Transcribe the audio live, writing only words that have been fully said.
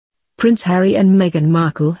Prince Harry and Meghan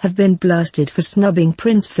Markle have been blasted for snubbing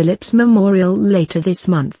Prince Philip's memorial later this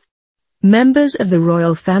month. Members of the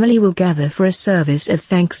royal family will gather for a service of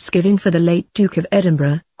thanksgiving for the late Duke of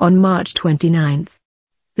Edinburgh, on March 29.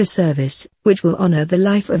 The service, which will honour the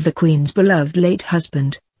life of the Queen's beloved late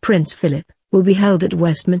husband, Prince Philip, will be held at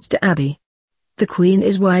Westminster Abbey. The Queen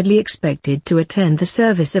is widely expected to attend the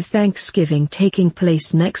service of thanksgiving taking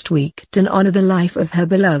place next week to honour the life of her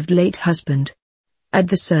beloved late husband. At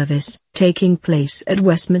the service, taking place at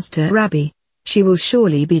Westminster Abbey, she will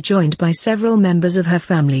surely be joined by several members of her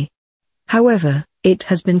family. However, it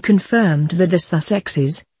has been confirmed that the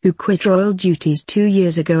Sussexes, who quit royal duties 2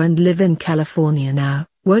 years ago and live in California now,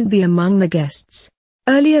 won't be among the guests.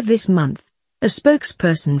 Earlier this month, a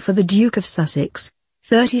spokesperson for the Duke of Sussex,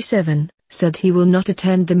 37, said he will not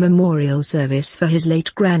attend the memorial service for his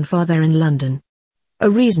late grandfather in London. A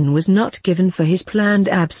reason was not given for his planned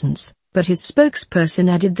absence, but his spokesperson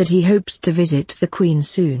added that he hopes to visit the Queen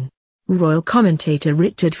soon. Royal commentator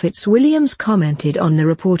Richard Fitzwilliams commented on the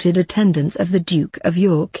reported attendance of the Duke of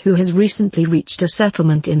York, who has recently reached a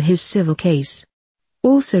settlement in his civil case.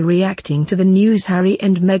 Also reacting to the news Harry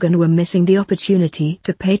and Meghan were missing the opportunity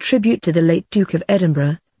to pay tribute to the late Duke of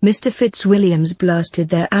Edinburgh, Mr. Fitzwilliams blasted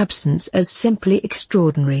their absence as simply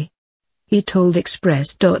extraordinary. He told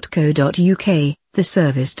Express.co.uk, the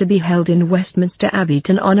service to be held in Westminster Abbey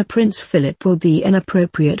to honour Prince Philip will be an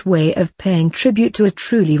appropriate way of paying tribute to a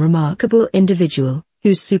truly remarkable individual,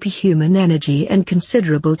 whose superhuman energy and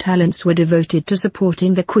considerable talents were devoted to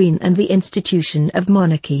supporting the Queen and the institution of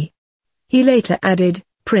monarchy. He later added,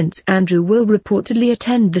 Prince Andrew will reportedly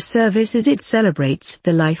attend the service as it celebrates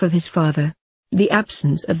the life of his father. The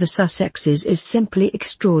absence of the Sussexes is simply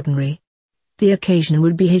extraordinary. The occasion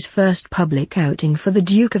would be his first public outing for the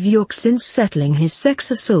Duke of York since settling his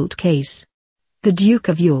sex assault case. The Duke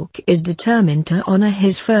of York is determined to honor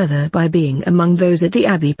his father by being among those at the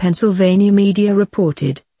Abbey, Pennsylvania media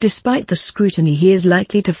reported, despite the scrutiny he is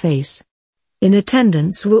likely to face. In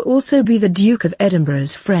attendance will also be the Duke of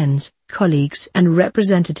Edinburgh's friends, colleagues and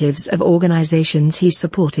representatives of organizations he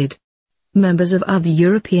supported. Members of other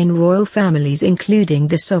European royal families including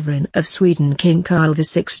the Sovereign of Sweden King Carl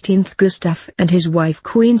XVI Gustaf and his wife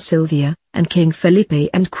Queen Sylvia, and King Felipe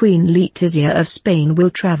and Queen Letizia of Spain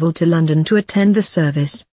will travel to London to attend the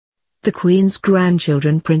service. The Queen's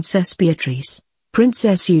grandchildren Princess Beatrice,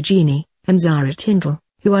 Princess Eugenie, and Zara Tindall,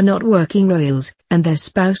 who are not working royals, and their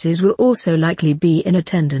spouses will also likely be in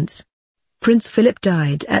attendance. Prince Philip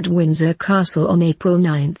died at Windsor Castle on April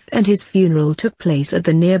 9 and his funeral took place at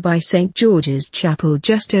the nearby St. George's Chapel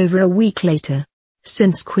just over a week later.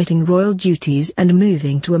 Since quitting royal duties and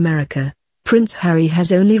moving to America, Prince Harry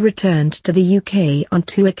has only returned to the UK on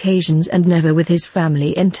 2 occasions and never with his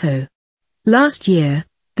family in tow. Last year,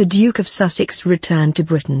 the Duke of Sussex returned to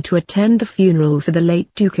Britain to attend the funeral for the late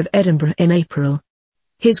Duke of Edinburgh in April.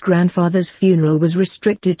 His grandfather's funeral was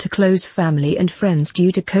restricted to close family and friends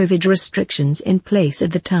due to COVID restrictions in place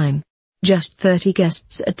at the time. Just 30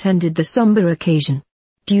 guests attended the somber occasion.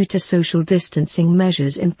 Due to social distancing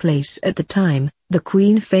measures in place at the time, the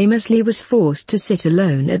Queen famously was forced to sit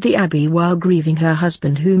alone at the Abbey while grieving her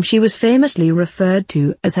husband, whom she was famously referred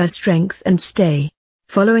to as her strength and stay.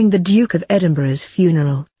 Following the Duke of Edinburgh's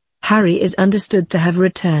funeral, Harry is understood to have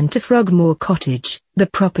returned to Frogmore Cottage, the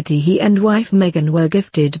property he and wife Meghan were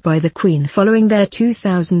gifted by the Queen following their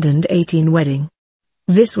 2018 wedding.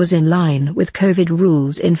 This was in line with COVID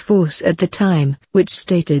rules in force at the time, which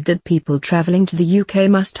stated that people travelling to the UK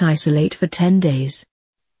must isolate for 10 days.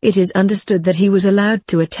 It is understood that he was allowed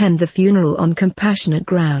to attend the funeral on compassionate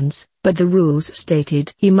grounds, but the rules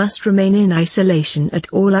stated he must remain in isolation at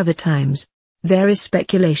all other times. There is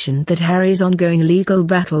speculation that Harry's ongoing legal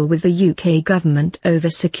battle with the UK government over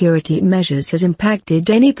security measures has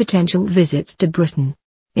impacted any potential visits to Britain.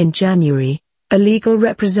 In January, a legal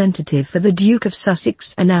representative for the Duke of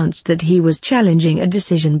Sussex announced that he was challenging a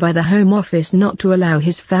decision by the Home Office not to allow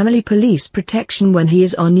his family police protection when he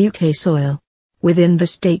is on UK soil. Within the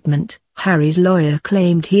statement, Harry's lawyer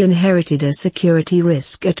claimed he inherited a security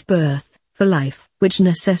risk at birth, for life, which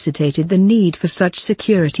necessitated the need for such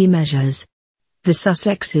security measures. The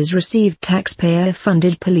Sussexes received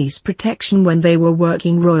taxpayer-funded police protection when they were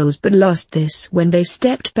working royals but lost this when they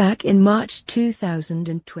stepped back in March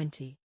 2020.